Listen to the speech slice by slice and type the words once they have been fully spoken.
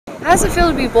How does it feel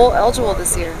to be bowl eligible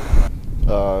this year?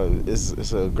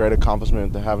 It's a great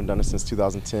accomplishment. They haven't done it since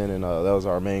 2010, and that was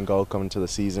our main goal coming to the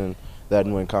season. That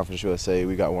and win Conference USA.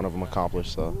 We got one of them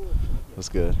accomplished, so it was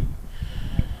good.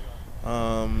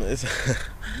 It's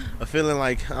a feeling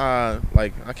like I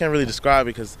can't really describe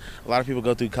it because a lot of people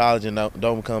go through college and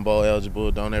don't become bowl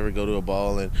eligible, don't ever go to a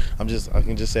bowl, and I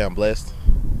can just say I'm blessed.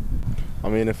 I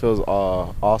mean, it feels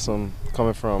awesome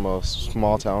coming from a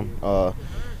small town.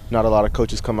 Not a lot of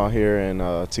coaches come out here,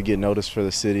 and to get noticed for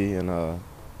the city and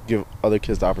give other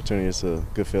kids the opportunity is a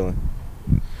good feeling.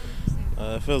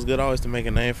 It feels good always to make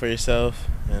a name for yourself,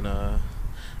 and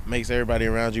makes everybody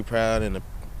around you proud, and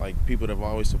people that have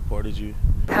always supported you.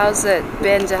 How's it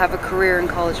been to have a career in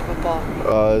college football?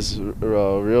 It's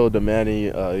real demanding.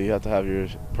 You have to have your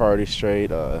priorities straight.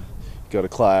 Go to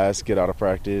class, get out of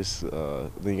practice.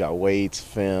 Then you got weights,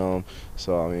 film.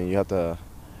 So I mean, you have to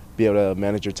be able to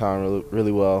manage your time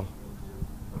really well.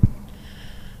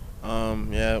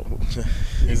 Yeah,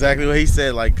 exactly what he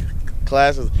said. Like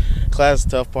class is the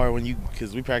tough part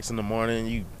because we practice in the morning.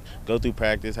 You go through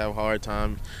practice, have a hard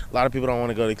time. A lot of people don't want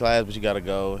to go to class, but you got to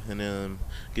go and then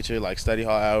get your study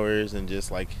hall hours and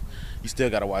just you still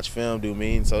got to watch film, do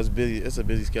meetings. So it's busy. It's a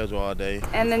busy schedule all day.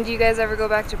 And then do you guys ever go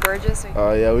back to Burgess?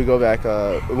 Yeah, we go back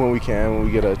when we can, when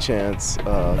we get a chance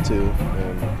to.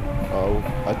 And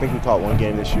I think we caught one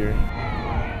game this year.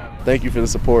 Thank you for the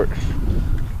support.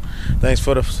 Thanks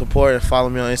for the support, and follow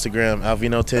me on Instagram,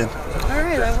 Alvino10. All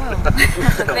right, I will.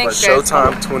 Thanks, guys.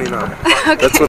 Showtime 29. Okay. That's what